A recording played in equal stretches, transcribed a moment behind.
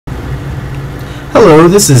Hello,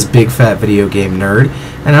 this is Big Fat Video Game Nerd,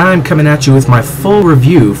 and I'm coming at you with my full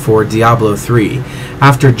review for Diablo 3.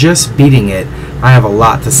 After just beating it, I have a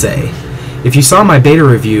lot to say. If you saw my beta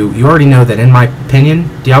review, you already know that in my opinion,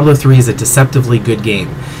 Diablo 3 is a deceptively good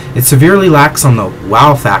game. It severely lacks on the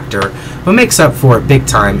wow factor, but makes up for it big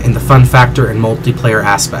time in the fun factor and multiplayer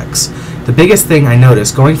aspects. The biggest thing I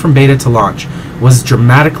noticed going from beta to launch was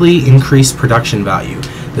dramatically increased production value.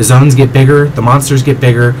 The zones get bigger, the monsters get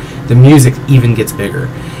bigger, the music even gets bigger,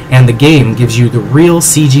 and the game gives you the real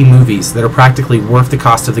CG movies that are practically worth the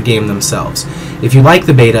cost of the game themselves. If you like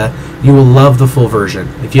the beta, you will love the full version.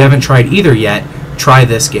 If you haven't tried either yet, try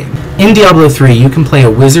this game. In Diablo 3, you can play a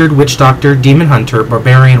wizard, witch doctor, demon hunter,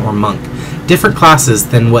 barbarian, or monk. Different classes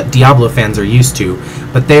than what Diablo fans are used to,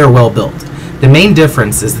 but they are well built. The main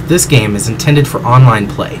difference is that this game is intended for online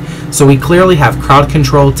play, so we clearly have crowd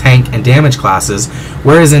control, tank, and damage classes,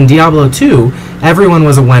 whereas in Diablo 2, everyone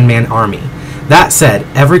was a one-man army. That said,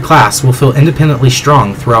 every class will feel independently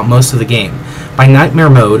strong throughout most of the game. By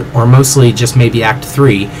Nightmare Mode, or mostly just maybe Act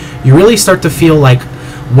 3, you really start to feel like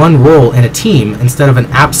one role in a team instead of an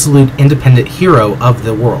absolute independent hero of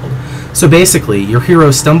the world. So basically, your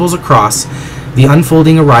hero stumbles across the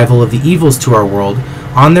unfolding arrival of the evils to our world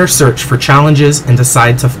on their search for challenges and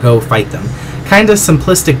decide to go fight them. Kinda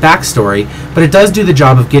simplistic backstory, but it does do the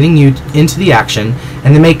job of getting you into the action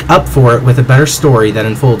and to make up for it with a better story that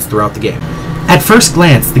unfolds throughout the game. At first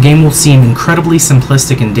glance, the game will seem incredibly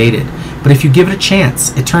simplistic and dated, but if you give it a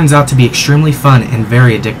chance, it turns out to be extremely fun and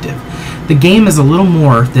very addictive. The game is a little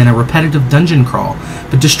more than a repetitive dungeon crawl,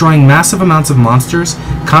 but destroying massive amounts of monsters,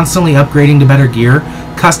 constantly upgrading to better gear,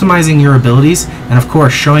 customizing your abilities, and of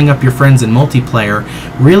course showing up your friends in multiplayer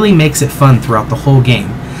really makes it fun throughout the whole game.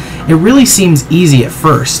 It really seems easy at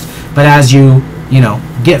first, but as you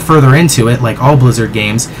get further into it, like all Blizzard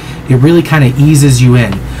games, it really kind of eases you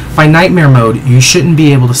in. By Nightmare Mode, you shouldn't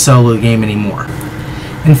be able to solo the game anymore.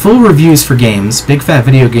 In full reviews for games, Big Fat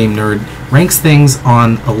Video Game Nerd ranks things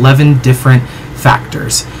on 11 different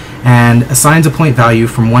factors and assigns a point value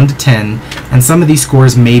from 1 to 10, and some of these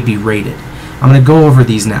scores may be rated. I'm going to go over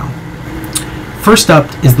these now. First up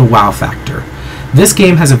is the wow factor. This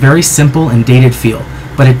game has a very simple and dated feel,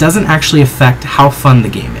 but it doesn't actually affect how fun the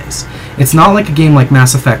game is. It's not like a game like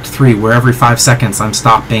Mass Effect 3 where every 5 seconds I'm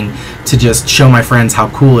stopping to just show my friends how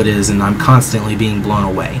cool it is and I'm constantly being blown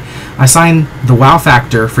away. I assign the wow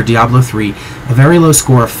factor for Diablo 3 a very low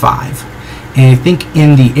score of 5. And I think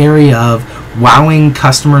in the area of wowing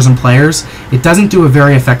customers and players, it doesn't do a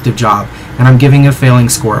very effective job, and I'm giving it a failing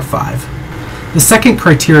score of 5. The second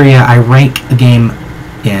criteria I rank a game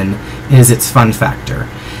in is its fun factor.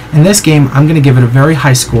 In this game, I'm going to give it a very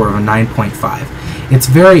high score of a 9.5. It's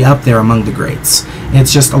very up there among the greats.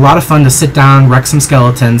 It's just a lot of fun to sit down, wreck some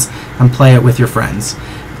skeletons, and play it with your friends.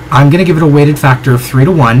 I'm going to give it a weighted factor of 3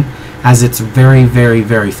 to 1, as it's very, very,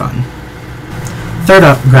 very fun. Third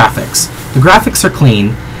up, graphics. The graphics are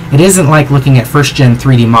clean. It isn't like looking at first-gen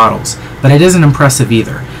 3D models, but it isn't impressive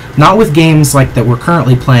either. Not with games like that we're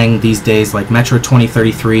currently playing these days, like Metro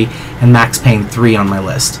 2033 and Max Payne 3 on my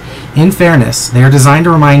list. In fairness, they are designed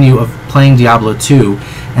to remind you of playing Diablo 2,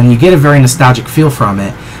 and you get a very nostalgic feel from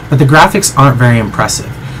it, but the graphics aren't very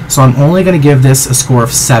impressive, so I'm only going to give this a score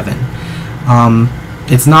of 7.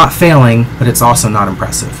 It's not failing, but it's also not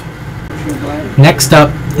impressive. Next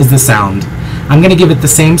up is the sound. I'm going to give it the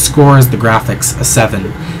same score as the graphics, a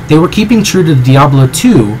 7. They were keeping true to Diablo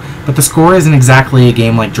 2, but the score isn't exactly a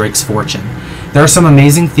game like Drake's Fortune. There are some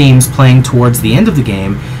amazing themes playing towards the end of the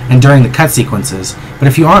game and during the cut sequences, but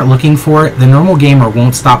if you aren't looking for it, the normal gamer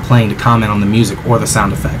won't stop playing to comment on the music or the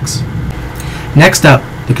sound effects. Next up,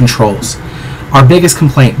 the controls. Our biggest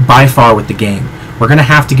complaint by far with the game. We're going to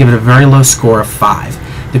have to give it a very low score of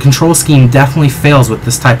 5. The control scheme definitely fails with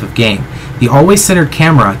this type of game. The always-centered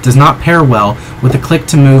camera does not pair well with the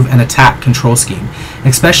click-to-move and attack control scheme,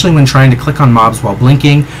 especially when trying to click on mobs while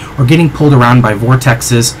blinking, or getting pulled around by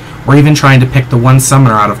vortexes, or even trying to pick the one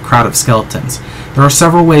summoner out of a crowd of skeletons. There are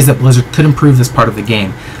several ways that Blizzard could improve this part of the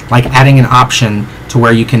game, like adding an option to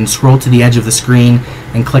where you can scroll to the edge of the screen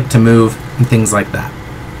and click to move, and things like that.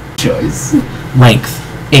 Choice.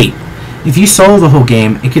 Length, 8. If you solo the whole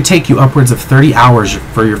game, it could take you upwards of 30 hours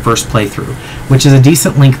for your first playthrough, which is a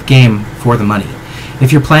decent length game for the money.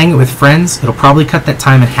 If you're playing it with friends, it'll probably cut that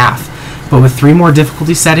time in half, but with 3 more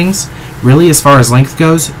difficulty settings, really as far as length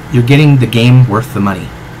goes, you're getting the game worth the money.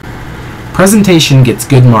 Presentation gets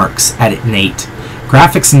good marks at an 8.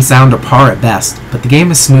 Graphics and sound are par at best, but the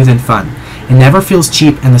game is smooth and fun. It never feels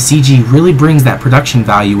cheap, and the CG really brings that production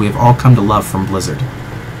value we have all come to love from Blizzard.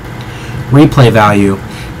 Replay value.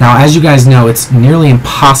 Now, as you guys know, it's nearly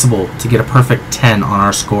impossible to get a perfect 10 on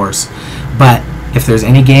our scores, but If there's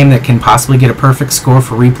any game that can possibly get a perfect score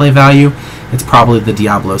for replay value, it's probably the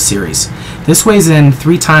Diablo series. This weighs in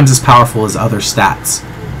 3 times as powerful as other stats.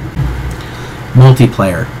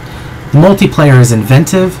 Multiplayer. The multiplayer is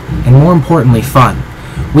inventive and, more importantly, fun.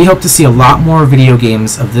 We hope to see a lot more video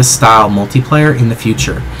games of this style multiplayer in the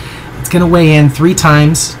future. It's going to weigh in 3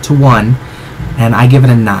 times to 1, and I give it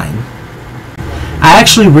a 9. I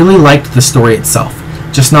actually really liked the story itself,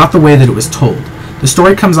 just not the way that it was told. The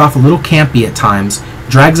story comes off a little campy at times,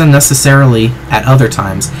 drags unnecessarily at other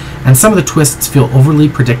times, and some of the twists feel overly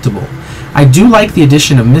predictable. I do like the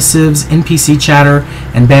addition of missives, NPC chatter,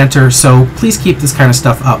 and banter, so please keep this kind of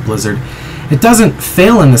stuff up, Blizzard. It doesn't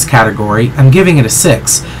fail in this category, I'm giving it a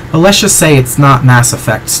 6, but let's just say it's not Mass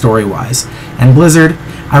Effect story-wise. And Blizzard,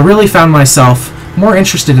 I really found myself more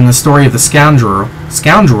interested in the story of the scoundrel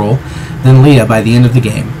than Leah by the end of the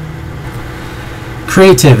game.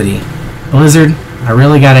 Creativity. Blizzard, I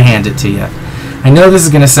really gotta hand it to you. I know this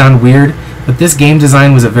is gonna sound weird, but this game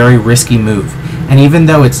design was a very risky move, and even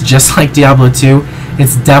though it's just like Diablo 2,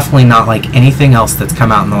 it's definitely not like anything else that's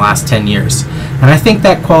come out in the last 10 years. And I think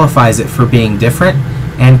that qualifies it for being different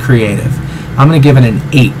and creative. I'm gonna give it an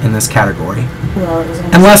 8 in this category.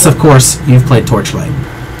 Unless, of course, you've played Torchlight.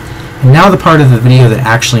 And now the part of the video that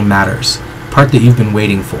actually matters, the part that you've been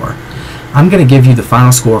waiting for. I'm gonna give you the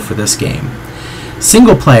final score for this game.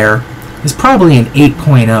 Single player is probably an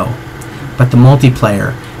 8.0, but the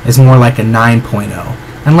multiplayer is more like a 9.0.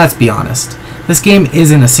 And let's be honest, this game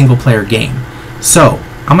isn't a single player game. So,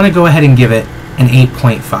 I'm going to go ahead and give it an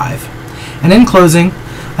 8.5. And in closing,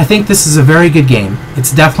 I think this is a very good game.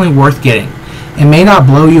 It's definitely worth getting. It may not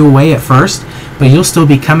blow you away at first, but you'll still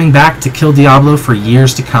be coming back to kill Diablo for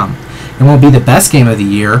years to come. It won't be the best game of the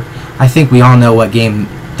year. I think we all know what game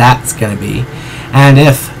that's going to be. And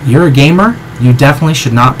if you're a gamer, you definitely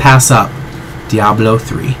should not pass up Diablo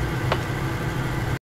 3.